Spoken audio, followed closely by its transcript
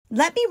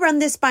"Let me run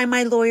this by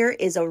my lawyer"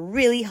 is a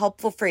really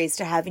helpful phrase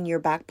to have in your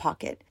back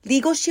pocket.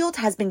 Legal Shield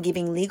has been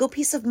giving legal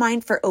peace of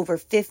mind for over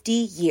 50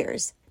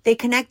 years. They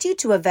connect you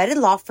to a vetted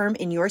law firm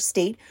in your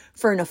state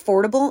for an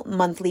affordable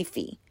monthly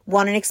fee.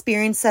 Want an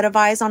experienced set of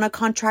eyes on a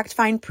contract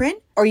fine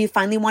print? Or you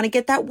finally want to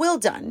get that will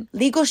done?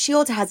 Legal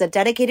Shield has a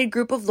dedicated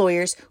group of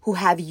lawyers who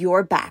have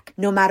your back,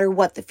 no matter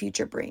what the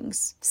future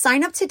brings.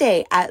 Sign up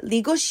today at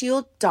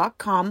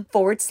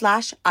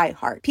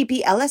LegalShield.com/iHeart.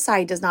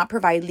 PPLSI does not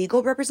provide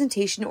legal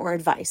representation or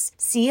advice.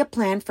 See a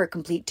plan for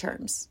complete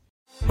terms.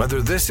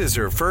 Whether this is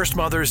her first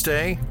Mother's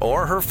Day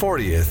or her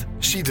 40th,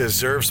 she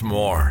deserves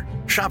more.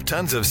 Shop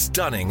tons of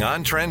stunning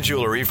on-trend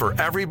jewelry for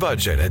every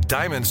budget at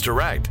Diamonds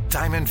Direct.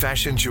 Diamond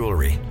fashion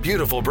jewelry,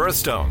 beautiful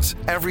birthstones,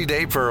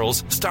 everyday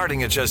pearls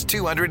starting at just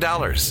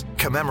 $200.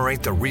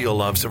 Commemorate the real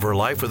loves of her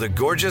life with a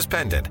gorgeous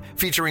pendant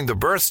featuring the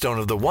birthstone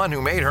of the one who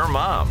made her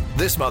mom.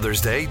 This Mother's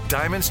Day,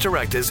 Diamonds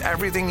Direct is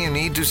everything you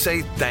need to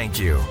say thank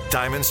you.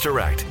 Diamonds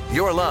Direct.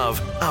 Your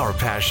love, our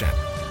passion.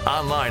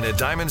 Online at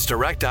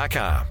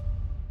diamondsdirect.com.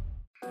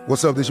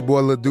 What's up, this your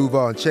boy Lil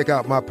Duval, and check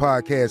out my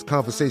podcast,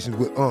 Conversations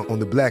with Unc, on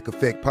the Black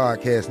Effect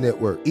Podcast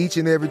Network. Each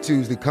and every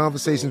Tuesday,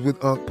 Conversations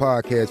with Unc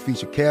podcast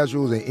feature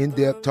casual and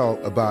in-depth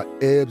talk about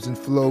ebbs and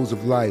flows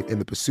of life and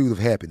the pursuit of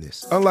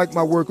happiness. Unlike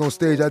my work on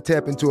stage, I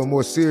tap into a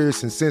more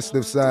serious and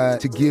sensitive side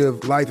to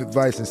give life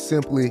advice and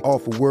simply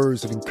offer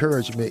words of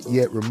encouragement,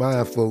 yet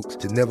remind folks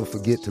to never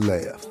forget to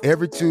laugh.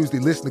 Every Tuesday,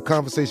 listen to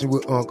Conversations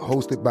with Unc,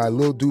 hosted by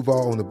Lil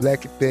Duval on the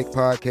Black Effect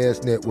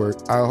Podcast Network,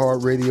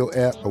 iHeartRadio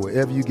app, or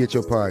wherever you get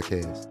your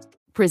podcasts.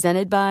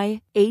 Presented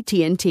by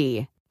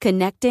AT&T.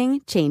 Connecting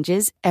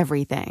changes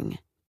everything.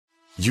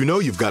 You know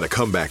you've got a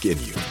comeback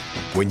in you.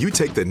 When you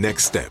take the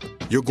next step,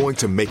 you're going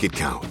to make it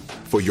count.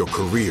 For your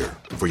career,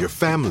 for your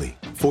family,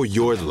 for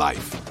your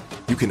life.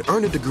 You can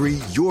earn a degree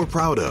you're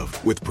proud of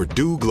with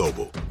Purdue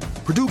Global.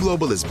 Purdue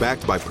Global is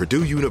backed by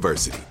Purdue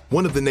University,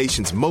 one of the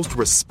nation's most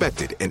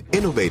respected and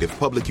innovative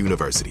public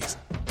universities.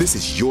 This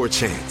is your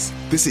chance.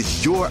 This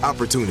is your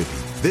opportunity.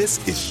 This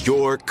is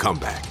your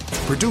comeback.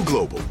 Purdue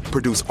Global,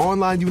 Purdue's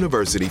online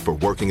university for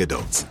working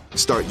adults.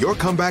 Start your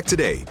comeback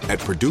today at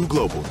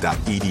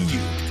purdueglobal.edu.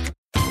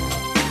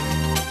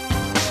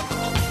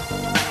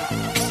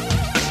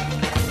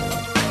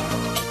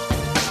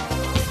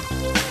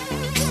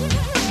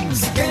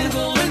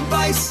 Scandal and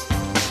vice,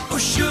 or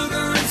sugar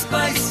and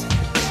spice.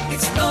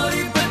 It's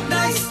naughty but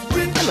nice.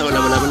 Hello.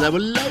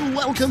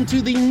 Welcome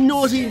to the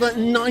Naughty But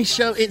Nice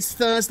Show. It's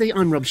Thursday.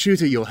 I'm Rob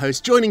Shooter, your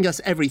host. Joining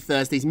us every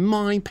Thursday is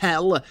my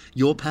pal,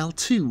 your pal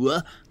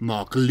too,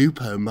 Mark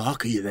Lupo.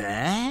 Mark, are you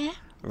there?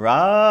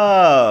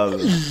 Rob!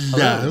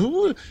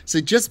 Hello. So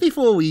just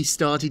before we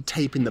started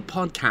taping the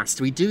podcast,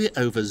 we do it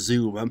over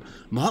Zoom.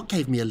 Mark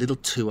gave me a little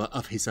tour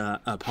of his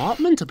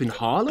apartment up in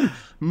Harlem.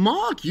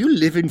 Mark, you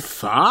live in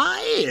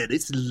fine.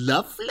 It's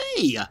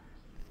lovely.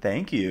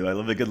 Thank you. I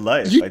live a good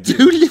life. You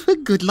do live a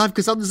good life,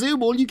 because on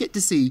Zoom all you get to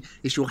see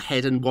is your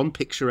head and one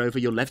picture over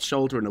your left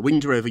shoulder and a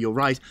window over your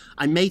right.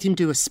 I made him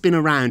do a spin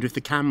around with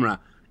the camera.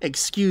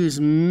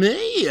 Excuse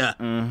me.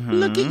 Mm-hmm.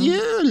 Look at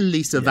you,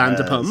 Lisa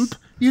Vanderpump.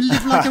 You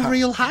live like a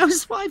real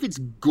housewife. It's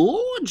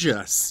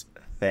gorgeous.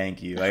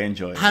 Thank you. I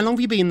enjoy it. How long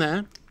have you been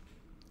there?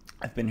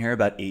 I've been here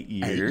about 8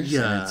 years. 8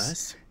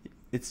 years.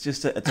 It's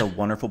just it's a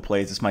wonderful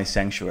place. It's my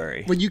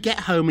sanctuary. When you get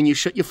home and you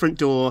shut your front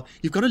door,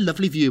 you've got a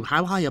lovely view.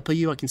 How high up are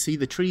you? I can see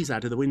the trees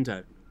out of the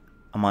window.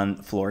 I'm on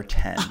floor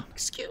 10. Oh,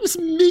 excuse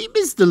me,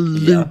 Mr.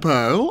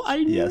 Lupo.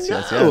 I know.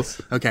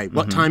 Yes. Okay,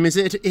 what time is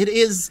it? It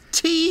is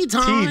tea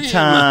time. Tea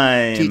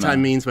time. Tea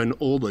time means when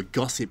all the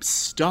gossip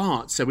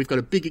starts. So we've got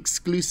a big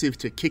exclusive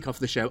to kick off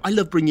the show. I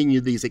love bringing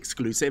you these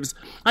exclusives.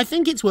 I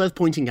think it's worth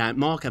pointing out,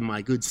 Mark and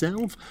my good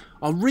self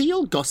are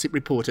real gossip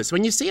reporters. So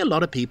when you see a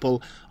lot of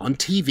people on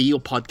TV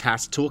or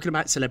podcasts talking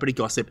about celebrity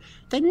gossip,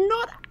 they're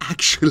not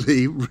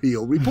actually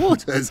real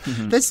reporters.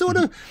 They're sort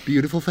of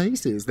beautiful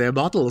faces. They're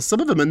models. Some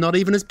of them are not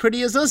even as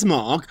pretty as us,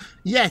 Mark.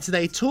 Yet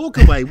they talk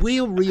away.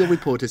 We're real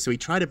reporters, so we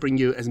try to bring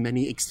you as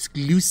many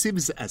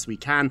exclusives as we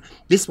can.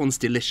 This one's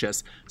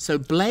delicious. So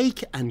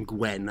Blake and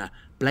Gwen,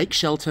 Blake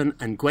Shelton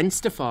and Gwen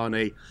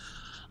Stefani,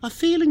 are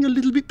feeling a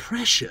little bit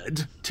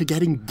pressured to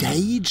get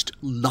engaged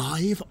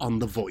live on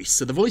The Voice.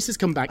 So The Voice has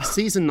come back,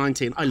 season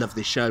 19. I love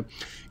this show.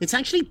 It's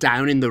actually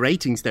down in the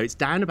ratings, though. It's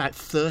down about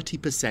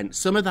 30%.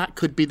 Some of that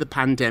could be the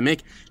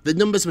pandemic. The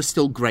numbers were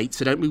still great,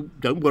 so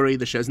don't worry,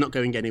 the show's not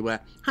going anywhere.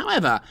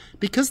 However,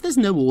 because there's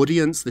no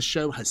audience, the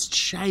show has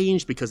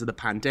changed because of the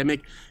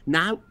pandemic.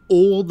 Now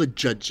all the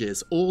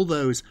judges, all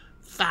those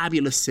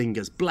fabulous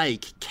singers,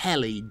 Blake,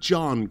 Kelly,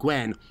 John,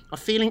 Gwen, are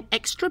feeling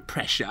extra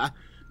pressure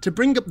to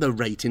bring up the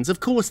ratings. Of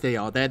course they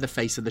are. They're the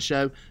face of the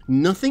show.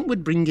 Nothing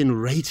would bring in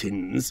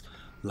ratings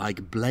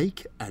like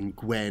Blake and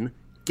Gwen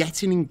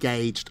getting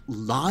engaged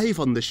live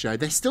on the show.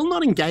 They're still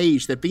not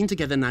engaged. They've been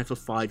together now for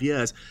 5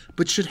 years.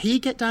 But should he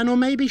get down, or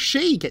maybe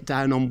she get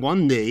down on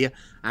one knee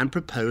and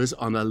propose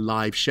on a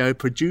live show?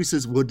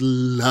 Producers would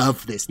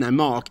love this. Now,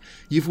 Mark,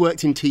 you've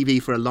worked in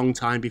TV for a long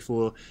time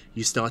before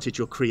you started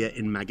your career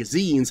in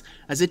magazines.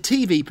 As a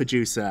TV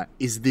producer,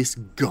 is this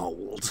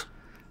gold?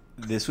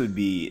 This would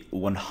be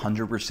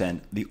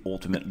 100% the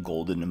ultimate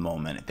golden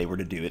moment if they were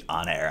to do it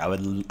on air.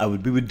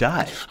 We would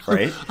die,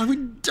 right? I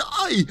would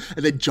die.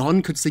 And then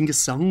John could sing a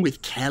song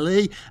with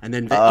Kelly, and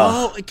then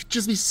it could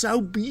just be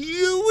so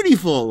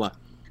beautiful.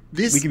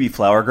 We could be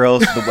flower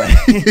girls the way.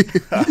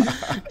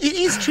 It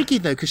is tricky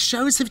though, because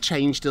shows have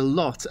changed a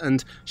lot,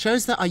 and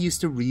shows that I used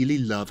to really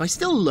love, I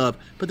still love,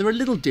 but they're a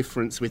little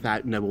different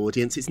without no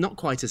audience. It's not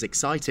quite as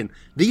exciting.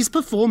 These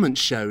performance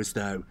shows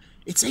though,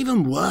 it's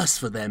even worse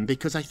for them,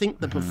 because I think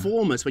the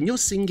performers, when you're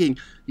singing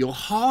your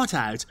heart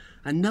out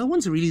and no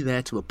one's really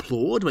there to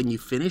applaud when you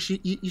finish,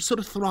 you sort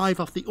of thrive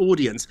off the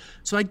audience.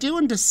 So I do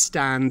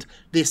understand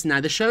this.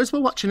 Now, the shows we're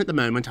watching at the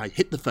moment, I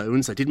hit the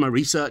phones, I did my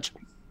research,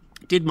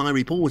 did my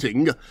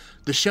reporting.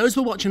 The shows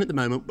we're watching at the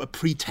moment were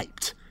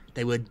pre-taped.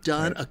 They were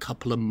done a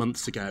couple of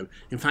months ago.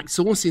 In fact,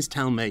 sources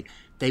tell me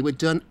they were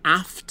done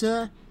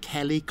after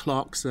Kelly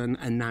Clarkson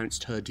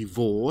announced her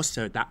divorce,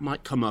 so that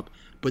might come up,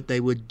 but they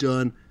were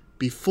done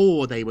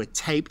before they were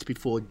taped,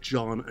 before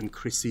John and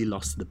Chrissy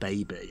lost the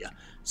baby.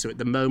 So at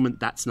the moment,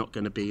 that's not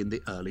going to be in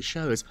the early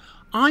shows.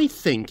 I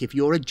think if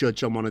you're a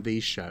judge on one of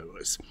these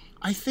shows,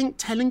 I think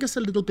telling us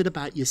a little bit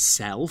about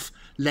yourself,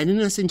 letting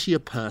us into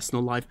your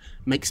personal life,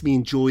 makes me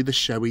enjoy the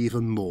show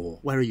even more.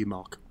 Where are you,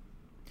 Mark?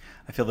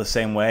 I feel the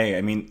same way.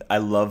 I mean, I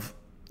love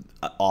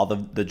all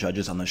the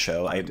judges on the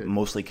show. I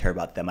mostly care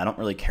about them. I don't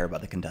really care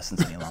about the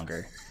contestants any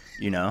longer.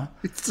 You know,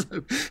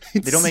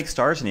 they don't make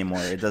stars anymore.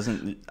 It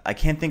doesn't. I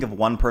can't think of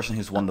one person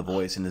who's won The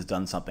Voice and has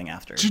done something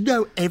after. Do you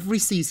know, every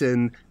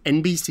season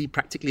NBC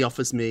practically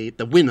offers me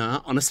the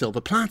winner on a silver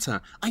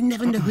platter. I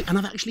never know who, and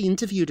I've actually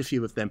interviewed a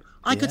few of them.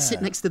 I could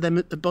sit next to them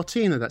at the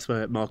Bottina. That's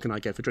where Mark and I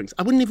go for drinks.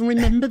 I wouldn't even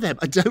remember them.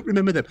 I don't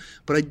remember them,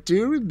 but I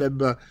do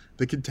remember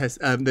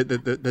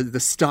the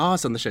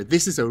stars on the show.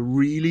 This is a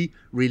really,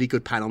 really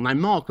good panel. Now,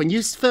 Mark, when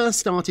you first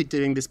started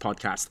doing this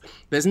podcast,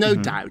 there's no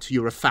doubt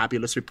you're a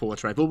fabulous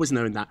reporter. I've always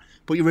known that.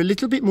 But you're a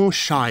little bit more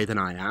shy than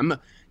I am.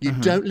 You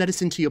don't let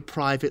us into your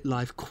private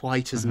life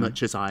quite as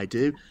much as I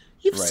do.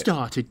 You've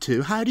started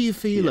to. How do you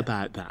feel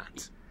about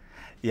that?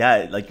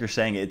 Yeah, like you're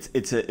saying,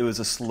 it was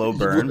a slow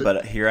burn,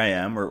 but here I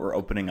am. We're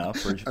opening up.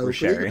 We're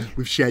sharing.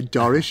 We've shared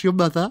Doris, your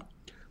mother.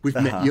 We've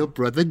met your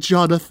brother,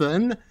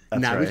 Jonathan.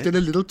 Now we've done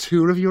a little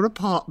tour of your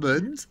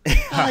apartment.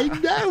 I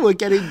know, we're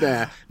getting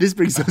there. This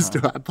brings us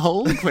to our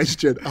poll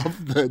question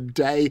of the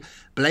day.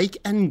 Blake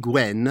and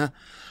Gwen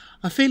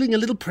are feeling a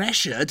little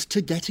pressured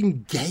to get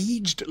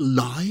engaged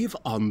live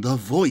on The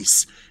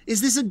Voice.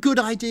 Is this a good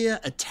idea,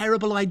 a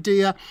terrible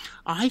idea?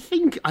 I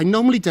think, I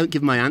normally don't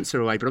give my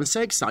answer away, but I'm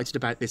so excited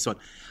about this one.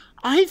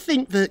 I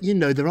think that,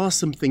 there are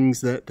some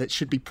things that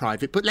should be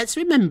private, but let's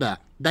remember,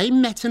 they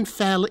met and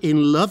fell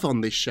in love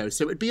on this show,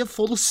 so it would be a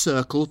full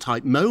circle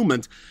type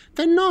moment.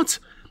 They're not,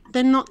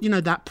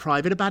 that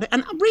private about it.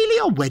 And really,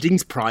 are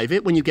weddings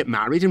private when you get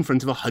married in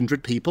front of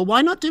 100 people?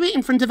 Why not do it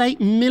in front of 8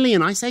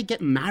 million? I say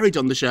get married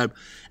on the show.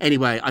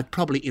 Anyway, I've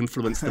probably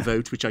influenced the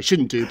vote, which I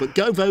shouldn't do, but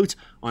go vote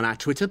on our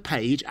Twitter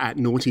page at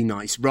Naughty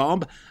Nice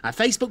Rob. Our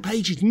Facebook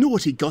page is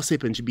Naughty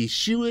Gossip, and be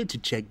sure to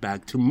check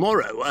back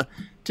tomorrow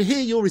to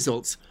hear your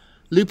results.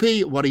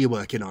 Loopy, what are you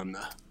working on?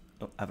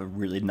 I have a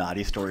really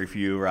naughty story for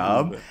you,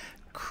 Rob.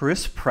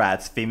 Chris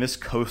Pratt's famous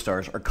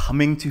co-stars are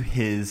coming to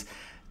his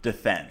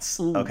defense.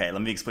 Okay,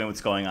 let me explain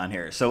what's going on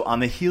here. So on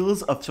the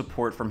heels of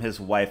support from his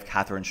wife,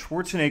 Katherine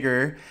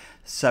Schwarzenegger,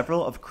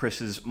 several of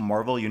Chris's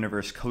Marvel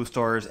Universe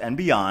co-stars and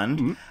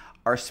beyond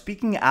are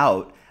speaking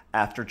out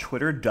after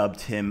Twitter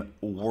dubbed him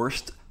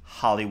Worst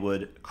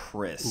Hollywood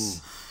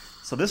Chris.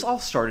 So this all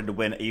started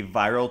when a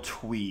viral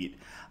tweet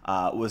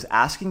was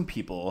asking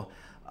people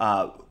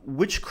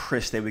which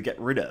Chris they would get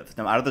rid of.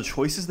 Now, out of the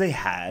choices they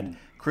had,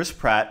 Chris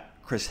Pratt,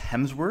 Chris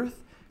Hemsworth,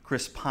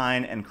 Chris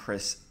Pine, and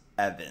Chris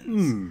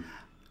Evans.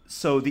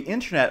 So the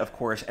internet, of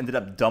course, ended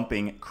up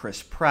dumping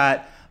Chris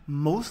Pratt,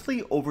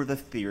 mostly over the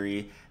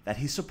theory that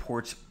he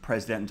supports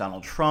President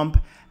Donald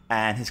Trump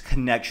and his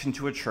connection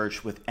to a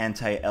church with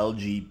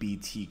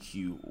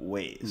anti-LGBTQ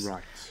ways.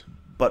 Right.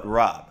 But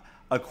Rob,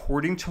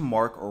 according to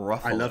Mark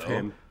Ruffalo, I love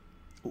him.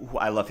 Who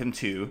I love him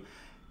too,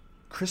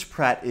 Chris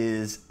Pratt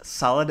is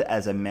solid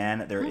as a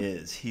man there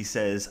is. He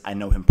says, I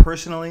know him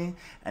personally,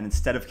 and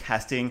instead of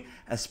casting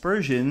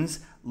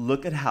aspersions,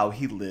 look at how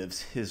he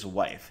lives his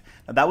wife.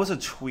 Now, that was a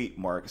tweet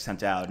Mark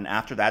sent out, and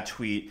after that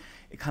tweet,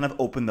 it kind of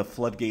opened the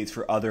floodgates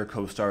for other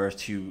co-stars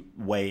to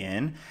weigh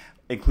in,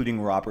 including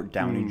Robert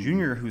Downey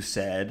Jr., who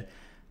said,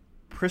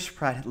 Chris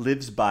Pratt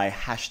lives by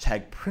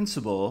hashtag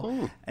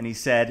principle, and he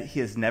said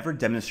he has never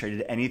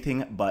demonstrated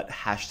anything but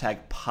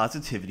hashtag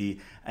positivity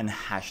and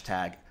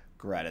hashtag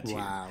gratitude.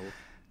 Wow.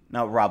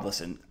 Now, Rob,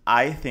 listen,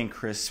 I think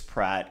Chris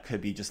Pratt could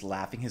be just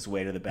laughing his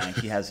way to the bank.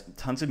 He has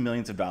tons of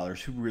millions of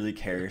dollars. Who really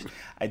cares?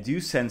 I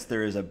do sense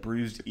there is a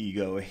bruised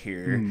ego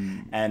here,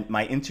 and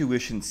my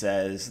intuition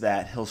says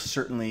that he'll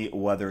certainly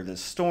weather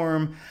this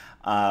storm.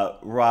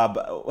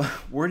 Rob,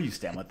 where do you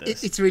stand with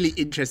this? It's really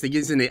interesting,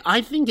 isn't it?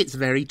 I think it's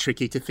very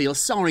tricky to feel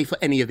sorry for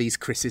any of these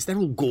Chris's. They're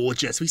all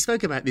gorgeous. We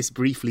spoke about this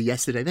briefly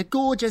yesterday. They're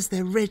gorgeous,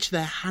 they're rich,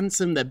 they're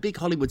handsome, they're big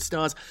Hollywood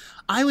stars.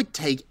 I would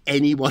take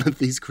any one of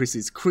these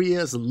Chris's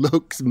careers,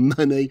 looks,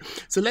 money.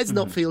 So let's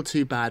not feel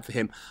too bad for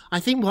him. I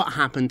think what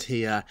happened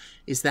here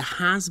is there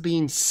has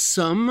been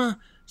some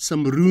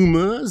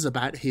rumours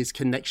about his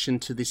connection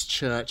to this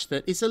church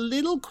that is a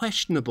little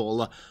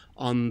questionable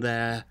on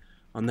their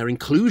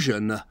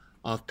inclusion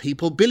of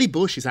people. Billy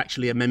Bush is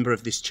actually a member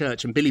of this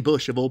church, and Billy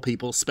Bush, of all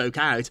people, spoke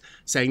out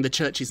saying the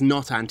church is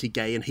not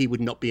anti-gay and he would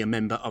not be a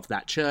member of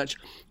that church.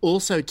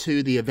 Also,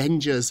 too, the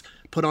Avengers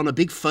put on a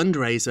big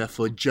fundraiser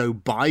for Joe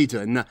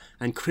Biden,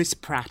 and Chris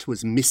Pratt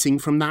was missing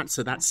from that,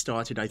 so that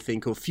started, I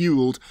think, or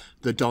fueled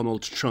the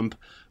Donald Trump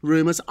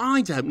rumours.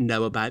 I don't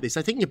know about this.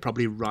 I think you're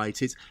probably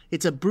right.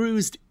 It's a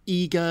bruised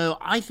ego.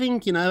 I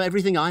think,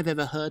 everything I've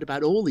ever heard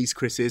about all these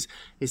Chris's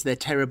is they're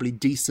terribly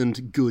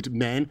decent, good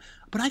men.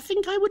 But I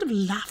think I would have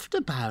laughed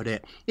about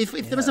it. If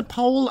there was a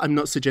poll, I'm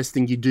not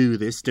suggesting you do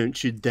this,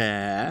 don't you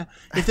dare.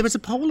 If there was a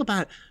poll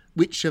about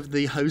which of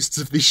the hosts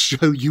of this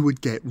show you would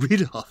get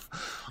rid of,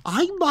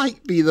 I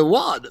might be the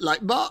one.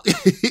 Like Mark,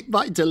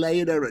 Mike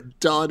Delana and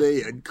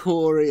Donnie and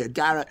Corey and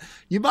Garrett,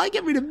 you might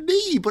get rid of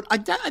me, but I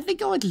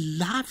think I would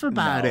laugh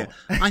about it.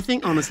 I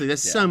think, honestly,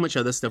 there's so much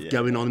other stuff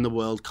going on in the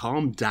world.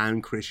 Calm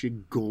down, Chris, you're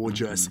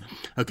gorgeous.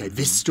 Okay,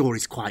 this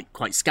story's quite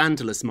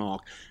scandalous,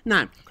 Mark.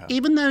 Now,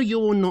 even though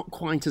you're not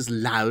quite as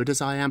loud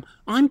as I am,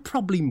 I'm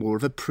probably more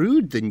of a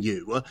prude than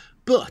you.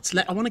 But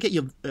I want to get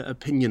your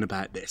opinion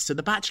about this. So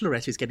The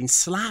Bachelorette is getting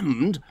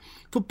slammed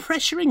for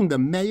pressuring the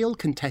male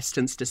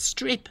contestants to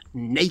strip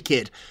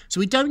naked. So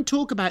we don't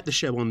talk about the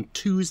show on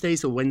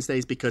Tuesdays or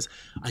Wednesdays because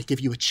I give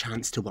you a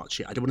chance to watch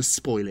it. I don't want to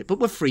spoil it, but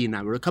we're free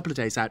now. We're a couple of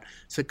days out.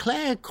 So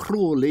Claire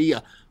Crawley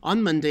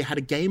on Monday had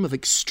a game of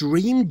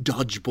extreme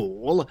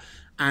dodgeball,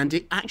 and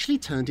it actually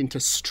turned into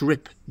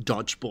strip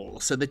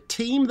dodgeball. So the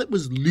team that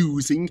was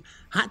losing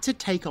had to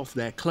take off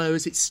their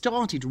clothes. It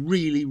started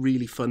really,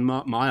 really fun.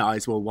 My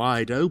eyes were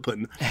wide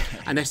open.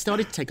 And they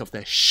started to take off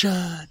their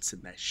shirts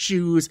and their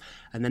shoes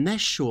and then their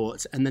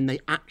shorts. And then they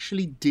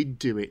actually did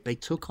do it. They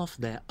took off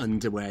their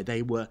underwear.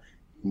 They were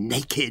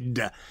naked.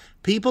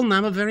 People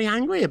now are very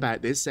angry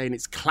about this, saying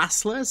it's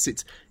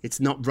classless, it's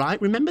not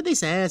right. Remember,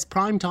 this airs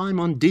prime time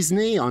on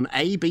Disney, on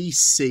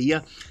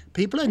ABC.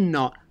 People are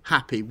not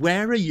happy.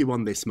 Where are you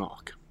on this,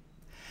 Mark?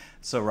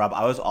 So, Rob,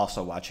 I was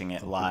also watching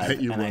it live,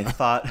 and I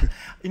thought,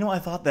 I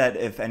thought that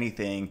if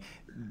anything,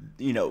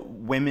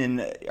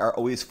 women are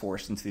always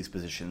forced into these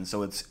positions.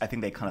 So I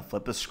think they kind of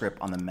flip the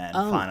script on the men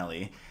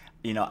finally.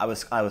 I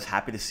was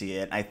happy to see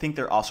it. I think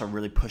they're also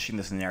really pushing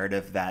this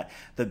narrative that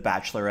the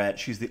Bachelorette,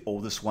 she's the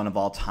oldest one of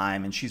all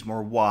time, and she's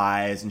more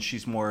wise, and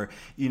she's more,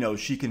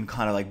 she can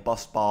kind of like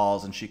bust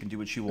balls, and she can do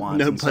what she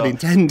wants. No pun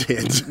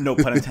intended. No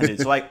pun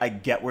intended. So I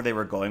get where they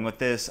were going with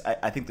this.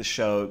 I think the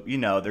show,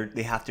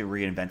 they have to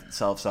reinvent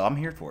itself, so I'm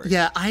here for it.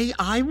 Yeah,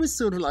 I was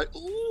sort of like,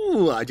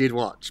 ooh, I did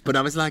watch, but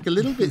I was like a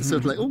little bit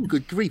sort of like, oh,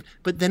 good grief.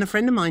 But then a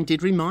friend of mine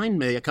did remind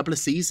me a couple of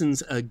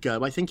seasons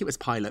ago, I think it was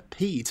Pilot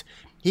Pete,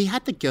 he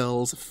had the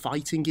girls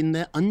fighting in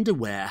their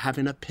underwear,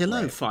 having a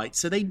pillow fight.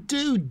 So they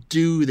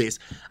do this.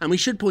 And we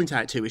should point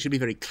out, too, we should be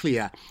very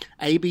clear,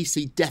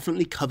 ABC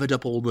definitely covered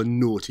up all the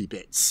naughty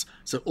bits.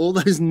 So all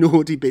those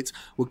naughty bits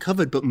were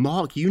covered. But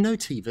Mark,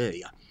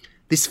 TV.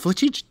 This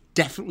footage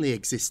definitely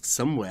exists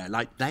somewhere.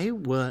 Like, they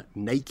were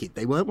naked.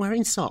 They weren't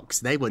wearing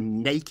socks. They were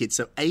naked.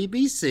 So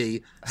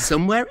ABC,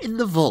 somewhere in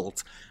the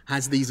vault,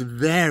 has these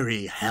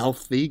very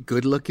healthy,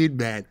 good-looking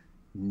men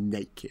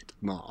naked,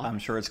 Mark. I'm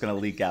sure it's going to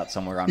leak out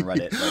somewhere on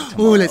Reddit.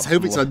 Oh, let's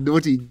hope it's on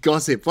Naughty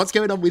Gossip. What's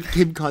going on with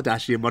Kim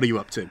Kardashian? What are you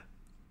up to?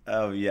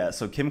 Oh, yeah.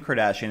 So Kim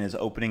Kardashian is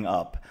opening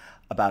up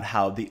about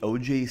how the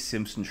O.J.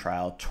 Simpson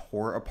trial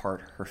tore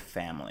apart her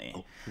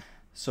family.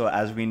 So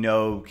as we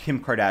know,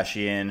 Kim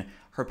Kardashian,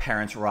 her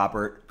parents,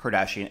 Robert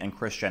Kardashian and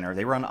Kris Jenner,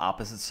 they were on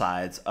opposite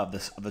sides of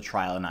the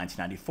trial in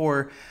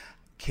 1994.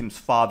 Kim's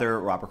father,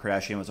 Robert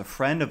Kardashian, was a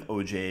friend of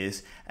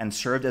O.J.'s and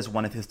served as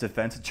one of his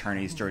defense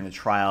attorneys during the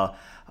trial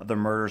of the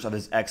murders of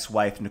his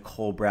ex-wife,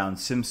 Nicole Brown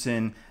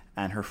Simpson,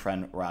 and her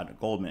friend, Rod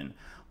Goldman.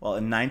 Well,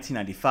 in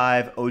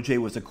 1995, O.J.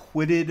 was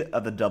acquitted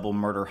of the double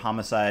murder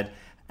homicide,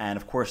 and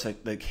of course,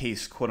 the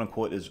case,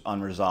 quote-unquote, is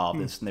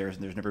unresolved. There's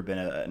never been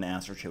an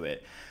answer to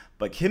it.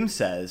 But Kim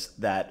says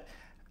that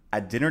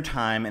at dinner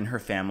time in her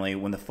family,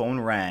 when the phone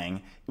rang,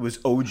 it was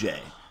O.J.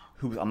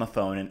 who was on the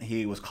phone, and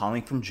he was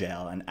calling from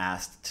jail and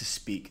asked to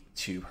speak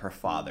to her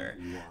father.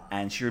 Wow.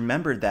 And she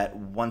remembered that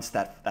once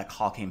that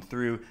call came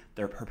through,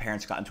 her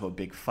parents got into a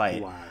big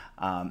fight.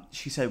 Wow.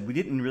 She said, we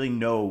didn't really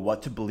know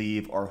what to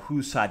believe or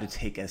whose side to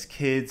take as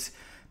kids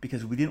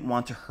because we didn't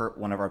want to hurt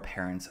one of our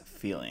parents'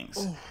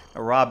 feelings.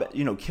 Now, Rob,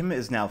 Kim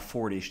is now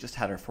 40. She just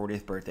had her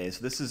 40th birthday,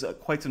 so this is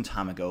quite some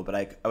time ago, but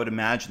I would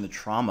imagine the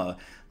trauma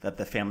that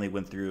the family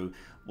went through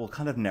will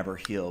kind of never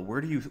heal.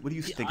 What do you think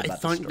about this story? I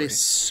find this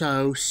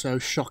so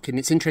shocking.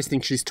 It's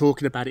interesting she's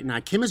talking about it now.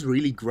 Kim has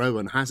really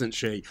grown, hasn't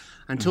she?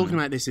 And talking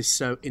about this is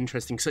so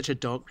interesting. Such a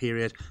dark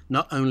period,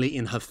 not only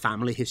in her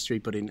family history,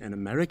 but in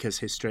America's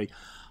history.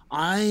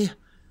 I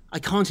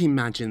can't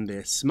imagine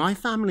this. My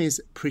family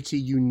is pretty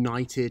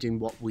united in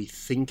what we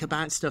think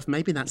about stuff.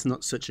 Maybe that's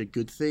not such a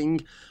good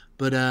thing.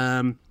 But,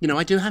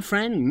 I do have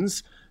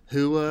friends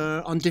who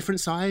are on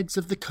different sides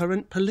of the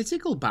current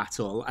political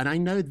battle. And I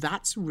know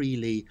that's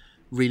really,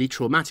 really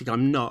traumatic.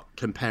 I'm not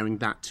comparing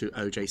that to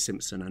O.J.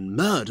 Simpson and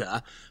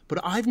murder, but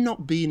I've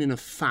not been in a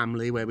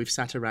family where we've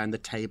sat around the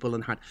table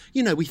and had,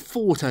 we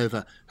fought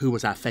over who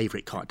was our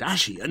favourite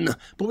Kardashian.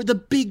 But with the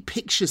big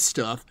picture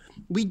stuff,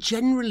 we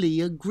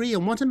generally agree.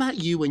 And what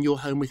about you when you're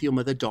home with your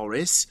mother,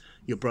 Doris,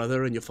 your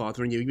brother and your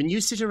father and you? When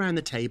you sit around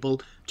the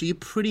table, do you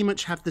pretty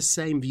much have the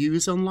same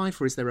views on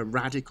life, or is there a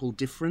radical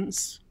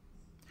difference?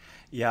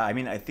 Yeah, I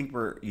mean, I think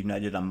we're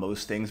united on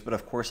most things, but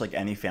of course, like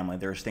any family,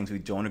 there's things we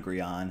don't agree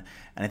on.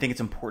 And I think it's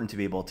important to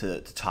be able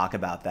to talk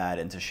about that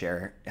and to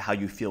share how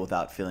you feel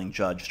without feeling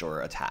judged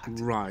or attacked.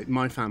 Right.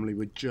 My family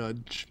would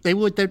judge.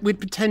 We'd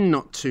pretend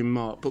not to,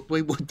 Mark, but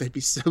they'd be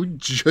so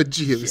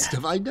judgy of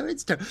stuff. I know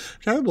it's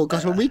terrible.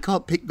 Gosh, when we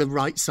can't pick the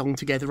right song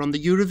together on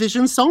the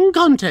Eurovision Song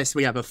Contest,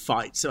 we have a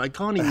fight. So I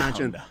can't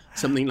imagine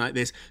something like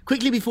this.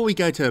 Quickly before we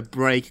go to a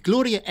break,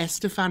 Gloria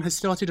Estefan has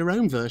started her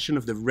own version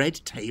of the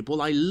Red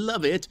Table. I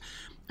love it.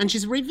 And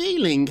she's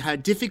revealing how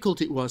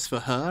difficult it was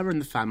for her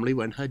and the family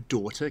when her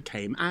daughter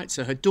came out.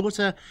 So her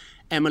daughter,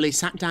 Emily,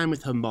 sat down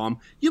with her mom.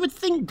 You would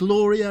think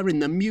Gloria, in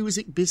the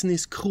music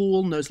business,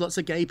 cool, knows lots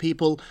of gay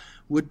people,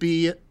 would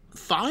be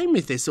fine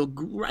with this or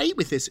great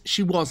with this.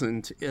 She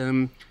wasn't.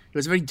 It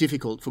was very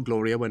difficult for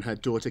Gloria when her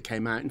daughter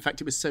came out. In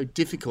fact, it was so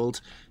difficult,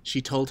 she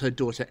told her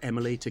daughter,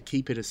 Emily, to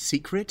keep it a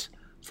secret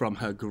from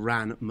her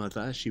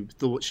grandmother. She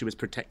thought she was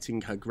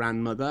protecting her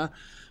grandmother.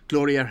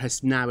 Gloria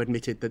has now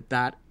admitted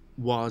that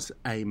was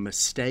a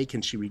mistake,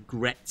 and she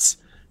regrets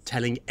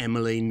telling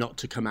Emily not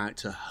to come out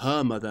to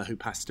her mother, who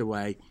passed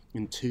away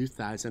in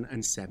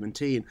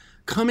 2017.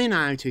 Coming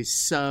out is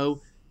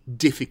so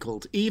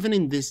difficult, even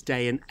in this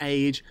day and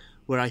age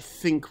where I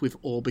think we've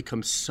all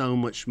become so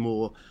much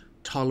more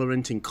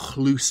tolerant,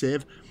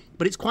 inclusive.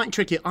 But it's quite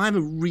tricky. I have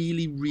a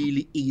really,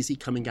 really easy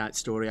coming out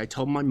story. I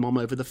told my mum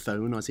over the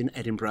phone. I was in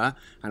Edinburgh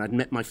and I'd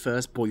met my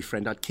first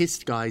boyfriend. I'd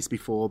kissed guys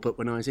before, but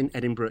when I was in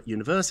Edinburgh at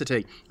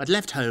university, I'd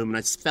left home and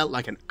I felt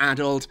like an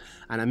adult,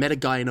 and I met a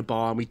guy in a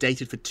bar and we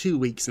dated for 2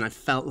 weeks, and I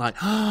felt like,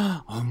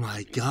 oh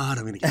my God,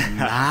 I'm going to get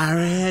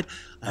married.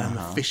 I'm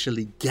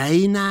officially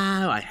gay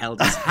now. I held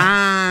his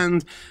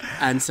hand.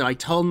 And so I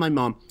told my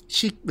mum.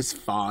 She was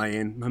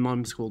fine. My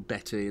mom's called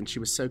Betty, and she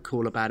was so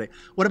cool about it.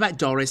 What about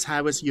Doris?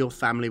 How was your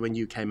family when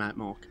you came out,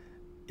 Mark?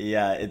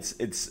 Yeah,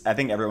 it's. I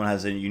think everyone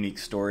has a unique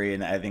story,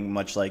 and I think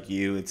much like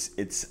you,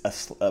 it's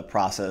a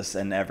process,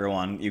 and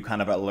you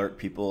kind of alert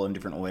people in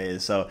different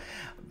ways. So,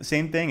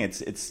 same thing.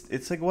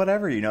 It's like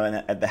whatever,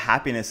 and the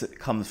happiness that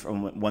comes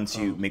from once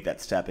you make that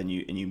step and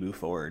you move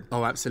forward.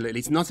 Oh, absolutely.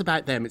 It's not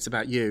about them. It's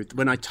about you.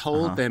 When I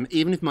told them,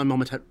 even if my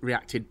mom had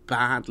reacted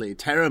badly,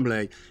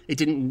 terribly, it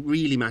didn't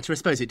really matter. I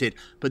suppose it did,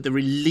 but the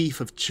relief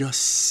of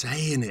just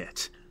saying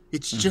it.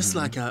 It's just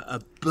like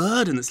a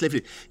burden that's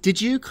lifted. Did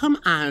you come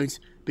out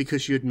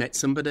because you had met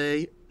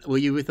somebody? Were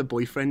you with a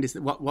boyfriend?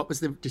 What was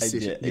the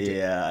decision?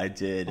 I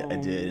did,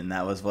 and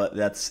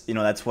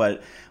that's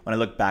what when I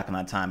look back on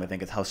that time, I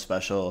think it's how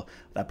special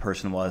that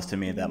person was to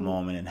me at that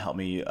moment and helped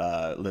me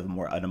live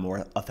a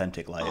more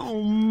authentic life.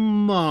 Oh,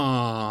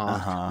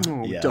 Mark.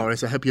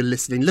 Doris, I hope you're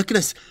listening. Look at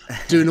us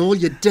doing all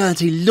your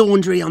dirty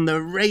laundry on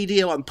the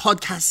radio, on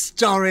podcasts,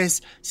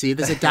 Doris. See,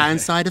 there's a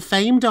downside of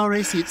fame,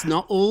 Doris. It's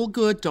not all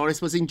good. Doris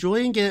was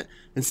enjoying it.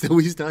 And so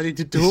we started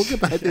to talk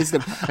about this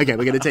stuff. Okay,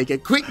 we're going to take a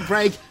quick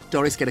break.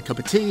 Doris, get a cup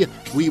of tea.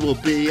 We will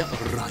be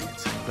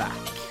right back.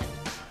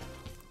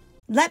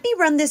 Let me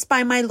run this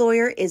by my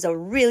lawyer is a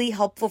really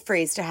helpful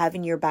phrase to have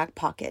in your back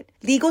pocket.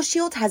 Legal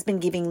Shield has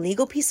been giving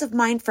legal peace of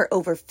mind for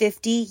over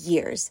 50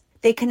 years.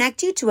 They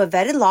connect you to a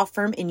vetted law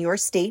firm in your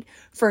state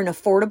for an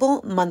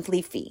affordable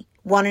monthly fee.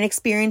 Want an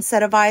experienced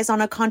set of eyes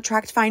on a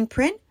contract fine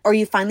print? Or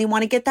you finally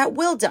want to get that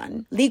will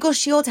done? Legal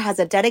Shield has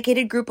a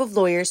dedicated group of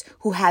lawyers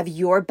who have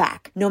your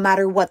back, no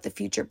matter what the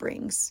future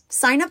brings.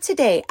 Sign up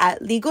today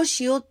at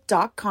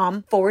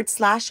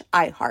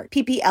LegalShield.com/iHeart.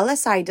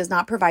 PPLSI does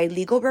not provide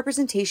legal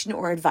representation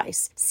or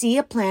advice. See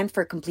a plan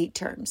for complete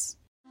terms.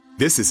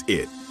 This is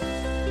it.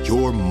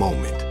 Your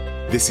moment.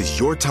 This is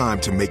your time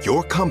to make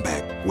your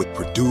comeback with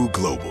Purdue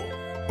Global.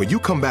 When you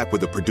come back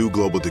with a Purdue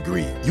Global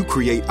degree, you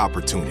create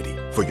opportunity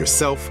for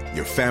yourself,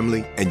 your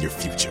family, and your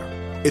future.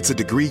 It's a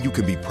degree you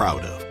can be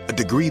proud of, a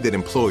degree that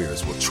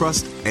employers will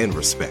trust and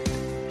respect.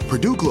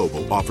 Purdue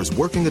Global offers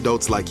working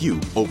adults like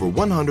you over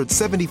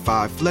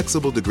 175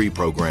 flexible degree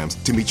programs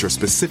to meet your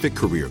specific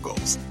career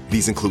goals.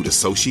 These include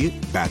associate,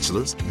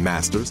 bachelor's,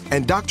 master's,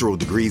 and doctoral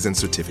degrees and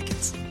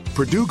certificates.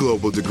 Purdue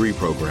Global degree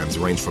programs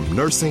range from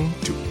nursing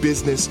to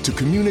business to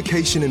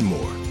communication and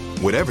more.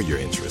 Whatever your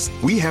interest,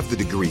 we have the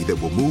degree that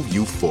will move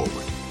you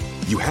forward.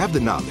 You have the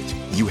knowledge,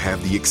 You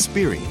have the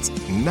experience.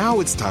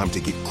 Now it's time to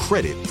get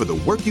credit for the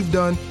work you've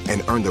done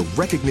and earn the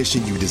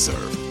recognition you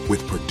deserve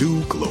with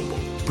Purdue Global,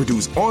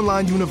 Purdue's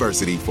online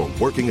university for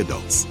working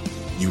adults.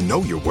 You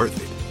know you're worth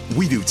it.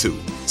 We do too.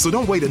 So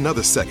don't wait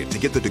another second to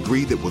get the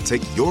degree that will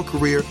take your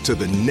career to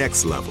the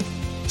next level.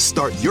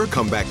 Start your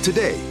comeback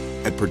today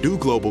at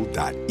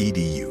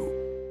purdueglobal.edu.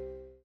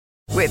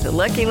 With the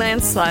Lucky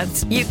Land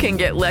Slots, you can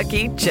get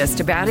lucky just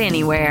about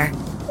anywhere.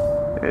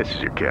 This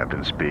is your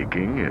captain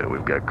speaking.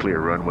 We've got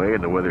clear runway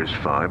and the weather's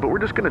fine, but we're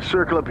just going to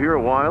circle up here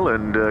a while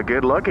and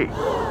get lucky.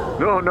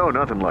 No,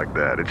 nothing like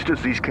that. It's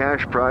just these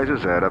cash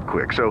prizes add up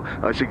quick. So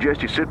I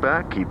suggest you sit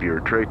back, keep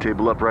your tray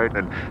table upright,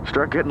 and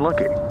start getting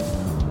lucky.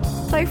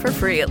 Play for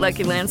free at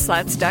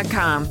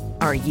LuckyLandSlots.com.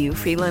 Are you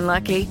feeling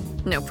lucky?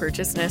 No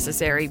purchase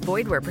necessary.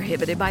 Void where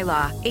prohibited by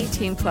law.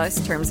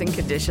 18+ terms and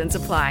conditions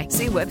apply.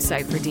 See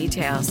website for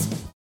details.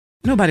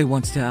 Nobody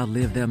wants to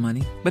outlive their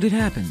money, but it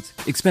happens,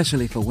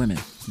 especially for women.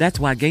 That's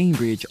why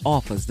Gainbridge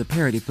offers the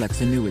Parity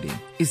Flex annuity.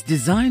 It's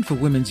designed for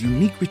women's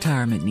unique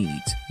retirement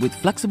needs, with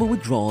flexible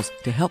withdrawals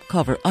to help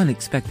cover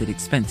unexpected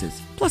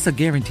expenses, plus a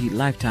guaranteed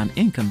lifetime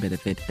income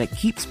benefit that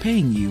keeps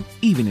paying you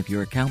even if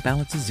your account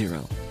balance is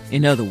zero.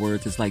 In other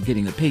words, it's like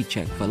getting a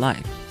paycheck for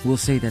life. We'll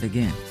say that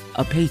again.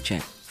 A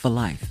paycheck for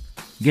life.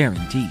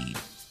 Guaranteed.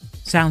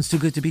 Sounds too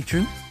good to be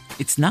true?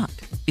 It's not.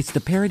 It's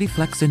the Parity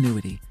Flex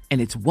annuity, and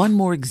it's one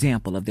more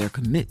example of their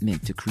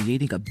commitment to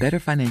creating a better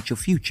financial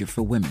future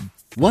for women.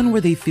 One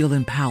where they feel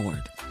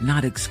empowered,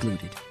 not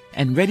excluded,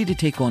 and ready to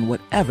take on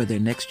whatever their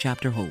next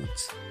chapter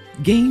holds.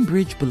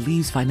 Gainbridge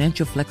believes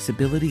financial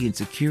flexibility and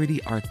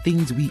security are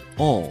things we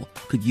all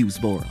could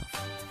use more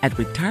of. At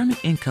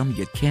retirement income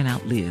you can't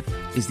outlive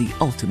is the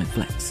ultimate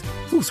flex.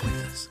 Who's with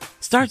us?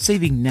 Start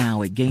saving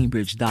now at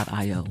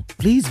Gainbridge.io.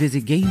 Please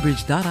visit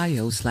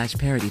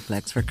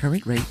Gainbridge.io/ParityFlex for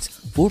current rates,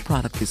 for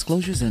product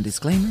disclosures and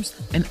disclaimers,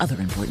 and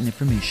other important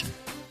information.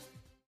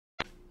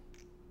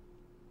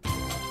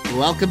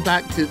 Welcome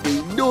back to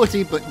the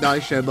Naughty But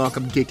Nice Show. Mark,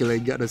 I'm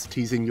giggling at us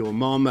teasing your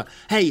mom.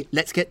 Hey,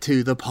 let's get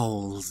to the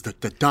polls.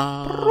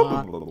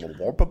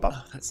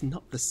 Oh, that's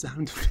not the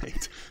sound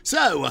effect.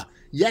 So,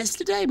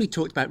 yesterday we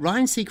talked about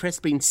Ryan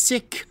Seacrest being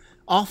sick,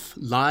 off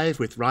live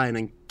with Ryan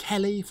and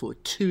Kelly for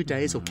 2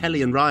 days, or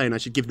Kelly and Ryan. I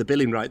should give the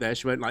billing right there.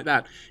 She won't like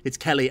that. It's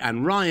Kelly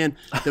and Ryan.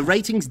 The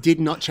ratings did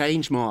not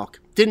change,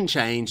 Mark. Didn't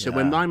change. So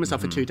when Ryan was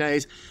off for 2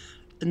 days,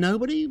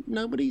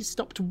 nobody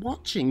stopped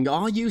watching.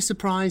 Are you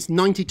surprised?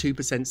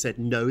 92% said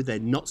no, they're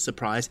not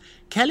surprised.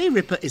 Kelly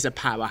Ripa is a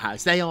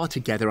powerhouse. They are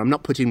together. I'm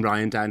not putting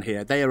Ryan down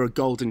here. They are a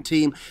golden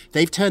team.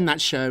 They've turned that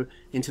show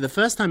into the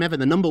first time ever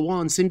the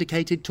 #1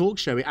 syndicated talk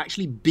show. It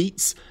actually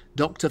beats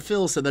Dr.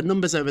 Phil. So the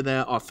numbers over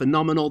there are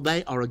phenomenal.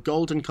 They are a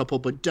golden couple,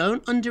 but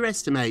don't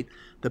underestimate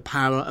the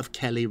power of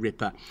Kelly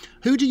Ripa.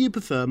 Who do you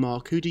prefer,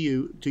 Mark? Do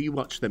you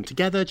watch them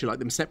together? Do you like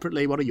them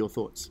separately? What are your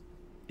thoughts?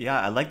 Yeah,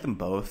 I like them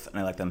both, and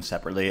I like them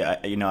separately.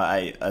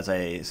 As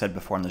I said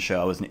before on the show,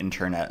 I was an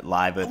intern at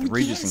Live with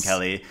Regis and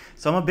Kelly,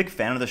 so I'm a big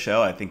fan of the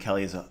show. I think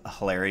Kelly is a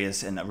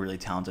hilarious and a really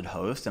talented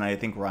host, and I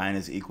think Ryan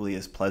is equally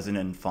as pleasant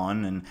and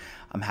fun, and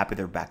I'm happy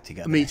they're back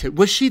together. Me too.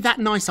 Was she that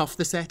nice off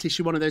the set? Is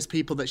she one of those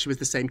people that she was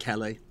the same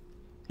Kelly?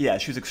 Yeah,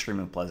 she was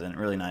extremely pleasant,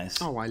 really nice.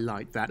 Oh, I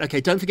like that.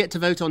 Okay, don't forget to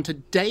vote on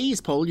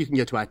today's poll. You can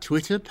go to our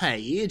Twitter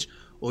page,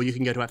 or you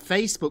can go to our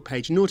Facebook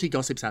page. Naughty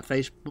Gossip's our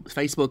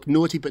Facebook,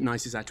 Naughty But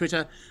Nice is our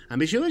Twitter. And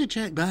be sure to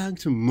check back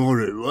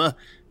tomorrow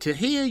to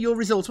hear your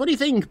results. What do you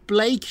think?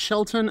 Blake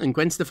Shelton and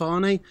Gwen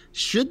Stefani,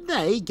 should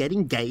they get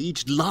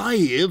engaged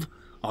live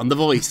on The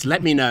Voice?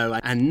 Let me know.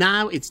 And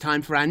now it's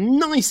time for our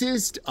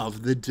nicest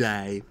of the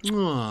day.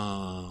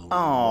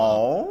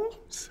 Aww.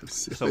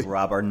 So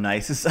Rob, our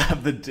nicest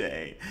of the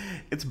day,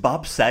 it's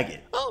Bob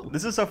Saget. Oh,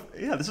 this is our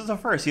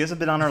first. He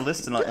hasn't been on our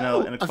list in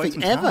quite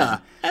some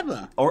time.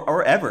 Ever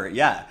or ever.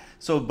 Yeah.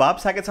 So Bob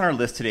Saget's on our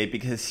list today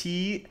because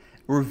he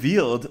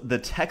revealed the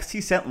text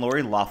he sent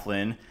Lori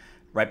Loughlin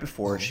right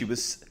before she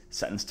was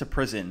sentenced to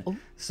prison.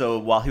 So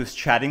while he was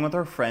chatting with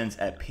our friends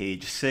at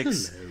Page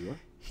 6,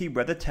 he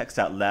read the text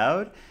out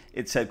loud.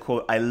 It said,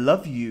 quote, "I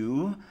love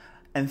you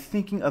and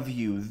thinking of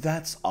you,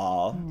 that's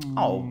all."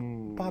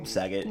 Bob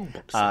Saget.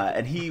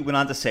 And he went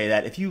on to say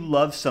that if you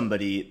love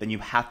somebody, then you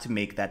have to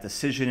make that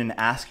decision and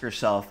ask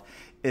yourself,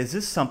 is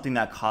this something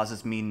that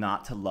causes me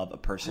not to love a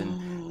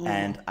person?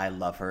 And I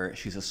love her.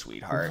 She's a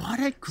sweetheart. What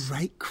a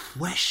great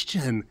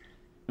question.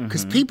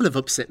 Because people have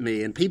upset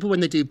me, and people, when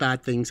they do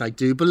bad things, I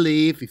do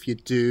believe if you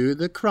do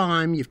the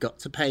crime, you've got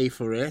to pay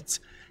for it.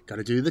 Got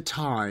to do the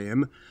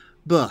time.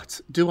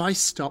 But do I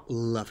stop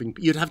loving?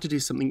 You'd have to do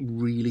something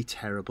really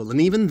terrible.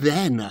 And even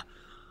then,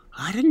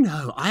 I don't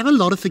know. I have a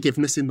lot of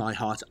forgiveness in my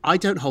heart. I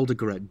don't hold a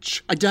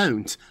grudge. I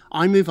don't.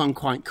 I move on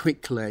quite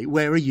quickly.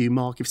 Where are you,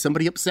 Mark? If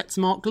somebody upsets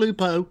Mark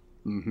Lupo?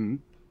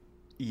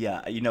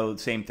 Yeah,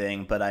 same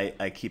thing, but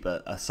I keep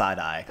a side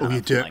eye. Oh, you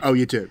do?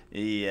 You do?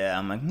 Yeah,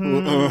 I'm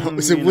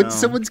like, So when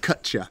someone's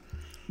cut you,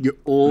 you're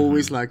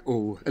always like,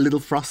 a little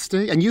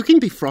frosty. And you can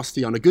be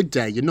frosty on a good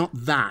day. You're not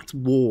that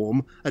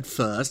warm at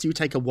first. You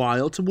take a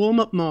while to warm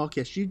up, Mark.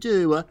 Yes, you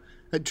do.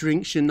 at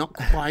drinks, you're not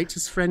quite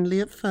as friendly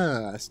at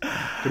first.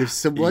 But if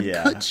someone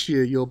cuts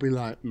you, you'll be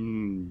like,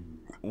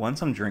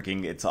 Once I'm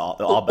drinking, it's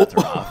all bets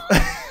are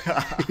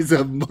off. He's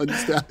a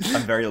monster.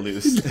 I'm very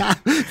loose.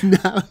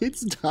 Now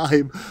it's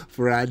time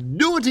for our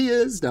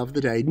naughtiest of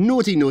the day.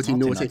 Naughty.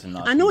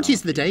 Our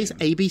naughtiest of the day is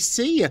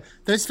ABC.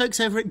 Those folks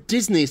over at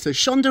Disney. So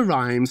Shonda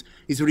Rhimes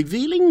is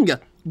revealing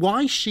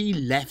why she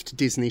left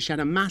Disney. She had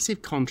a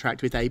massive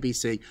contract with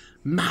ABC,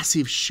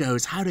 massive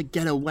shows, How to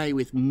Get Away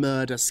with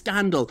Murder,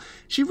 Scandal.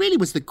 She really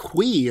was the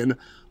queen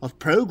of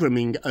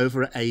programming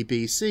over at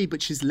ABC,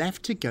 but she's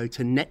left to go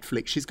to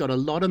Netflix. She's got a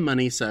lot of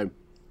money, so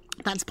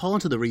that's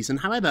part of the reason.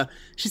 However,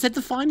 she said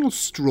the final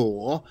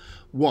straw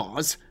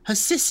was her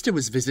sister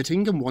was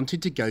visiting and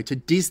wanted to go to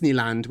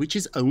Disneyland, which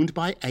is owned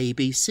by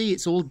ABC.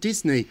 It's all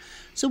Disney.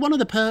 So one of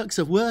the perks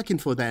of working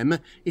for them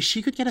is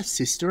she could get her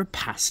sister a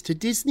pass to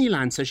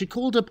Disneyland. So she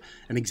called up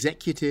an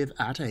executive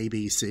at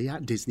ABC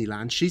at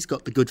Disneyland. She's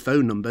got the good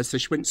phone number, so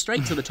she went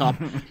straight to the top.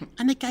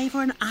 And they gave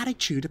her an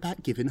attitude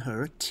about giving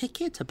her a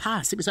ticket, a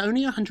pass. It was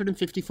only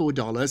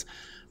 $154.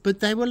 But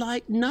they were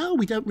like, no,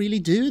 we don't really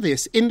do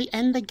this. In the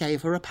end, they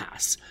gave her a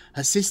pass.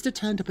 Her sister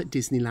turned up at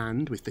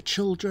Disneyland with the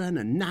children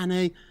and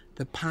nanny.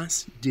 The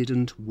pass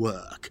didn't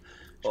work.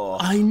 Oh.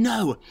 I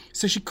know.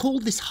 So she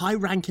called this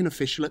high-ranking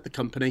official at the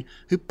company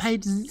who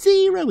paid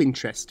zero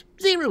interest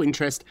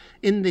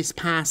in this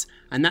pass.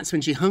 And that's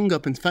when she hung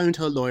up and phoned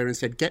her lawyer and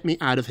said, get me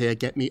out of here,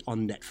 get me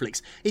on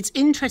Netflix. It's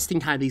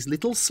interesting how these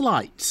little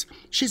slights,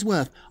 she's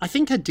worth, I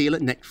think her deal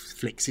at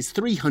Netflix is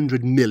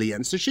 $300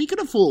 million. So she could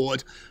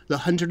afford the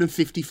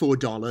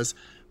 $154.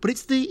 But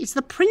it's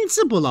the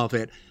principle of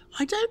it.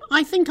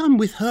 I think I'm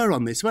with her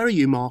on this. Where are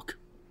you, Mark?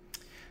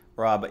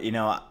 Rob,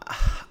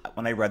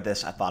 when I read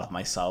this, I thought of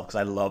myself because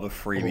I love a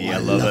freebie. I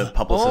love a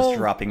publicist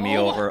dropping me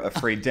over a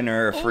free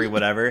dinner, a free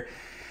whatever.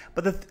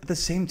 But at the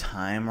same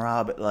time,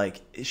 Rob, like,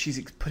 she's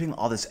putting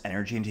all this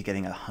energy into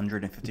getting a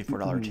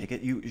 $154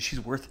 ticket. She's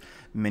worth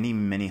many,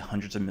 many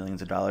hundreds of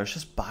millions of dollars.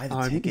 Just buy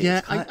the ticket.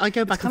 Yeah, I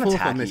go back and forth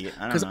on this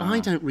because I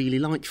don't really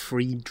like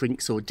free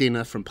drinks or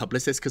dinner from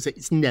publicists because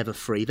it's never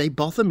free. They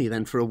bother me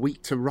then for a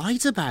week to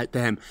write about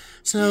them.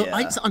 So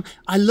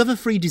I love a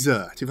free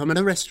dessert. If I'm at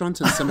a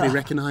restaurant and somebody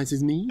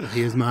recognises me,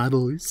 hears my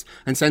voice,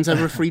 and sends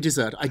over a free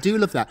dessert, I do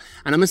love that.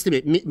 And I must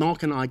admit,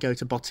 Mark and I go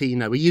to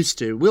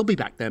Bottino. We'll be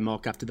back there,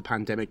 Mark, after the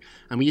pandemic.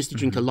 And we used to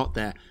drink a lot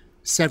there.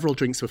 Several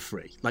drinks were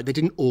free. Like, they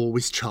didn't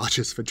always charge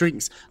us for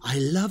drinks. I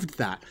loved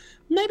that.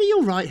 Maybe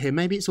you're right here.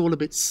 Maybe it's all a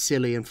bit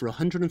silly, and for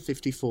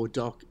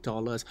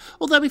 $154,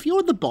 although if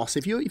you're the boss,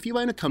 if you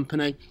own a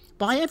company,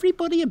 buy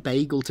everybody a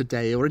bagel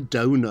today or a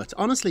donut.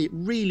 Honestly, it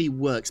really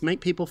works.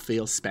 Make people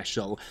feel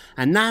special.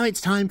 And now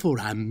it's time for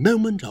a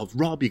moment of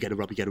Rob. You get a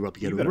Rob, you get a Rob,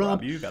 you get a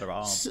Rob. You got a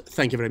Rob.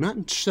 Thank you very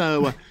much.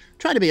 So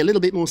try to be a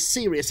little bit more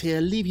serious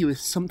here, leave you with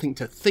something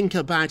to think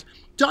about.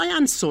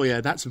 Diane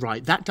Sawyer, that's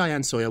right, that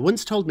Diane Sawyer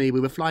once told me, we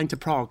were flying to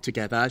Prague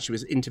together, she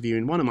was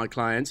interviewing one of my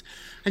clients,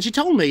 and she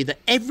told me that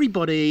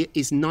everybody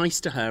is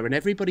nice to her and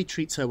everybody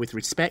treats her with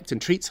respect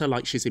and treats her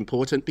like she's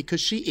important because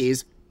she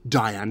is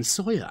Diane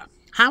Sawyer.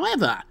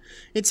 However,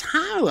 it's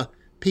how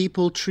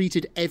people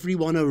treated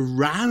everyone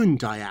around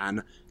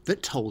Diane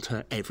that told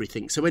her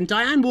everything. So when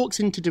Diane walks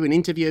in to do an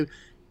interview,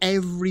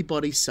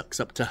 everybody sucks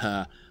up to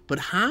her. But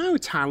how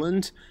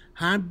talent,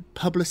 how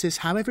publicists,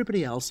 how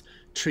everybody else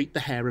treat the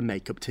hair and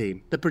makeup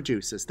team, the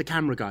producers, the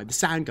camera guy, the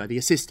sound guy, the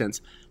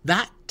assistants,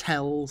 that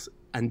tells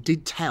and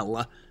did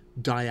tell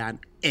Diane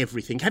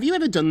everything. Have you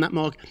ever done that,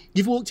 Mark?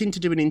 You've walked in to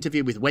do an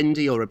interview with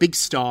Wendy or a big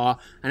star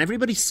and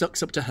everybody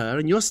sucks up to her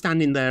and you're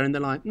standing there and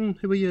they're like,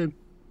 who are you?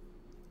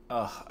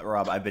 Oh,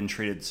 Rob, I've been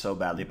treated so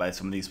badly by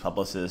some of these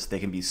publicists. They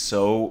can be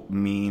so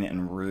mean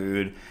and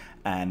rude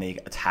and they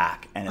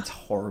attack, and it's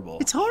horrible.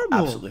 It's horrible.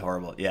 Absolutely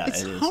horrible. Yeah,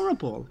 it's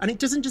horrible. And it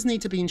doesn't just need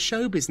to be in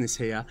show business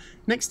here.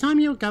 Next time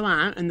you go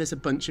out and there's a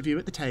bunch of you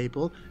at the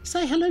table,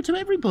 say hello to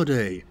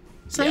everybody.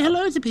 Say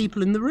hello to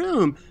people in the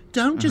room.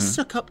 Don't just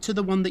suck up to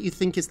the one that you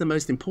think is the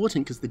most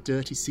important, because the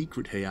dirty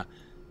secret here,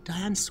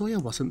 Diane Sawyer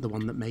wasn't the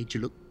one that made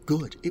you look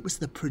good. It was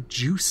the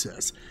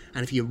producers.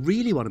 And if you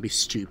really want to be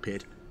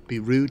stupid, be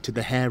rude to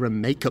the hair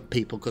and makeup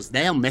people, because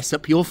they'll mess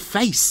up your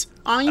face.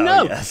 I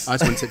know. Yes. I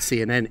was once at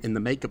CNN in the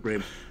makeup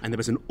room, and there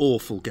was an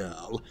awful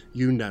girl.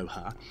 You know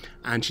her.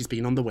 And she's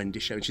been on the Wendy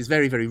show, and she's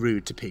very, very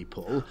rude to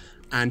people.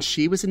 And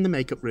she was in the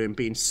makeup room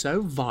being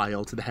so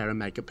vile to the hair and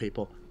makeup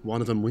people. One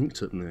of them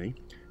winked at me.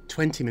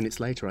 20 minutes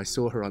later, I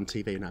saw her on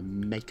TV, and her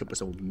makeup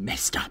was all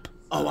messed up.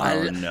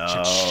 No. She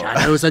had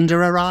shadows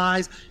under her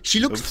eyes. She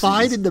looked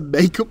fine in the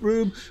makeup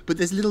room, but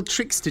there's little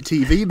tricks to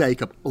TV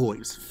makeup. Oh, it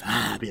was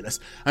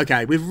fabulous.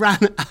 Okay, we've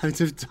ran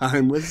out of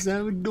time. We're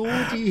so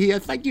naughty here.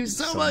 Thank you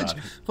so much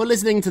for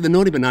listening to the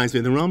Naughty But Nice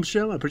with the Rob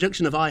Show, a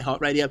production of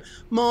iHeartRadio.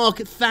 Mark,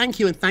 thank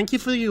you, and thank you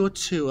for your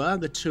tour,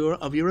 the tour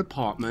of your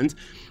apartment.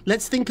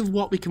 Let's think of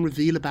what we can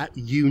reveal about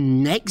you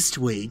next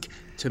week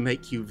to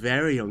make you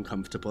very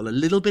uncomfortable. A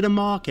little bit of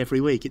Mark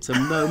every week. It's a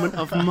moment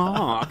of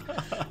Mark.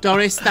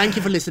 Doris, thank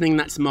you for listening.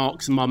 That's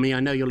Mark's mommy. I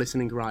know you're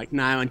listening right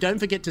now. And don't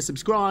forget to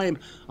subscribe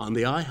on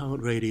the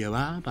iHeartRadio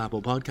app,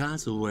 Apple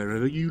Podcasts, or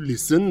wherever you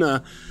listen.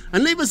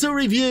 And leave us a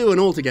review. And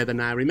all together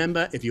now,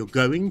 remember, if you're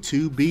going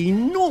to be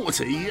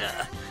naughty,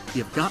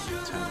 you've got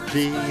to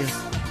be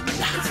nice.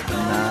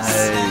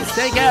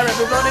 Take care,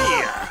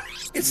 everybody.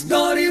 It's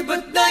Naughty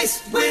But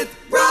Nice with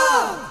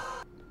Rob.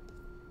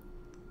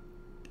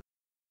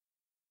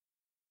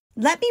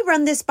 Let me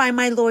run this by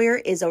my lawyer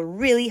is a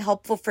really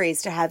helpful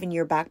phrase to have in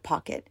your back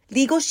pocket.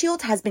 Legal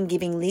Shield has been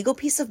giving legal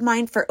peace of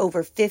mind for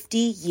over 50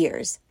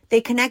 years. They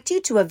connect you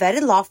to a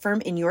vetted law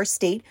firm in your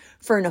state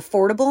for an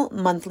affordable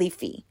monthly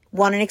fee.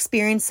 Want an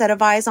experienced set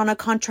of eyes on a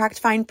contract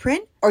fine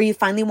print? Or you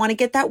finally want to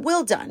get that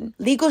will done?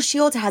 Legal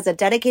Shield has a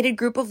dedicated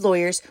group of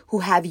lawyers who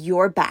have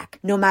your back,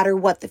 no matter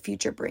what the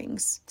future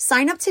brings.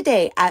 Sign up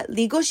today at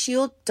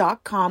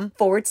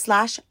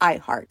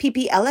LegalShield.com/iHeart.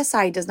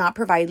 PPLSI does not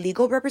provide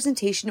legal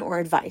representation or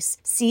advice.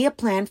 See a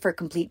plan for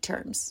complete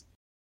terms.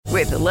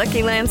 With the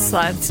Lucky Land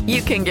Slots,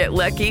 you can get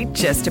lucky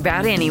just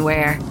about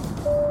anywhere.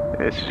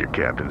 This is your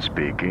captain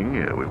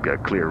speaking. We've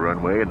got clear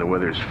runway and the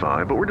weather's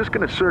fine, but we're just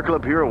going to circle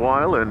up here a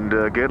while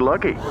and get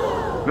lucky.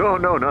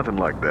 No, nothing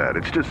like that.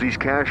 It's just these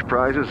cash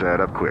prizes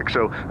add up quick.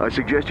 So I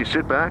suggest you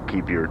sit back,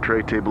 keep your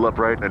tray table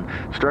upright, and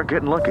start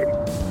getting lucky.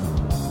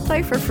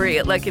 Play for free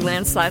at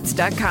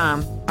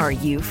LuckyLandSlots.com. Are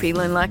you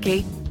feeling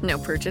lucky? No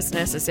purchase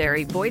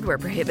necessary. Void where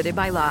prohibited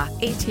by law.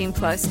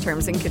 18+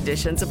 terms and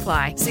conditions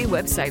apply. See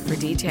website for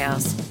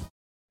details.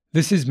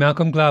 This is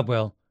Malcolm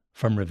Gladwell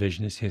from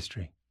Revisionist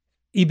History.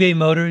 eBay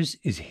Motors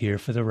is here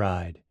for the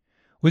ride.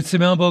 With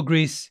some elbow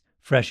grease,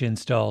 fresh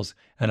installs,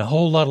 and a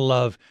whole lot of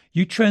love,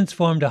 you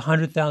transformed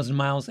 100,000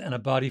 miles and a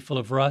body full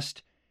of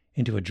rust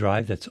into a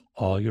drive that's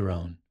all your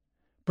own.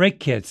 Brake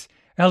kits,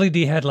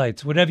 LED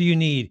headlights, whatever you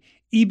need,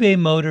 eBay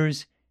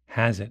Motors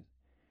has it.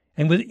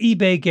 And with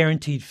eBay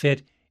Guaranteed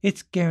Fit,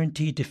 it's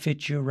guaranteed to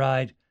fit your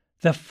ride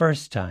the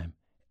first time,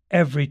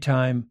 every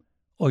time,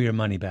 or your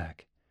money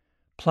back.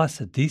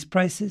 Plus, at these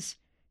prices,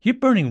 you're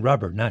burning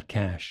rubber, not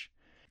cash.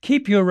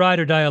 Keep your ride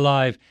or die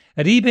alive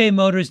at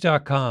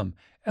ebaymotors.com.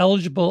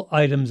 Eligible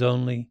items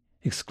only.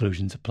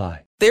 Exclusions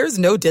apply. There's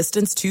no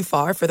distance too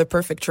far for the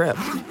perfect trip.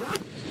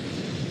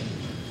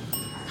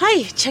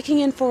 Hi, checking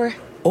in for...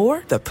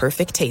 Or the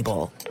perfect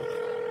table.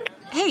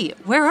 Hey,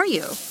 where are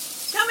you?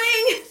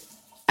 Coming!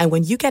 And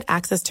when you get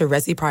access to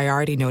Resi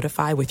Priority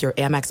Notify with your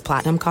Amex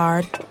Platinum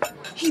card...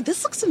 Hey,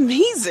 this looks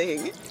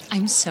amazing!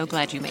 I'm so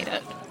glad you made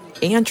it.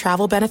 And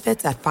travel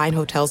benefits at fine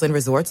hotels and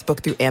resorts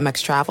booked through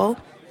Amex Travel...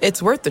 It's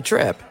worth the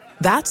trip.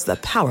 That's the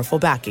powerful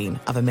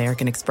backing of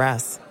American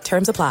Express.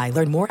 Terms apply.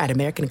 Learn more at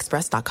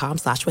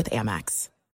americanexpress.com/withAmex.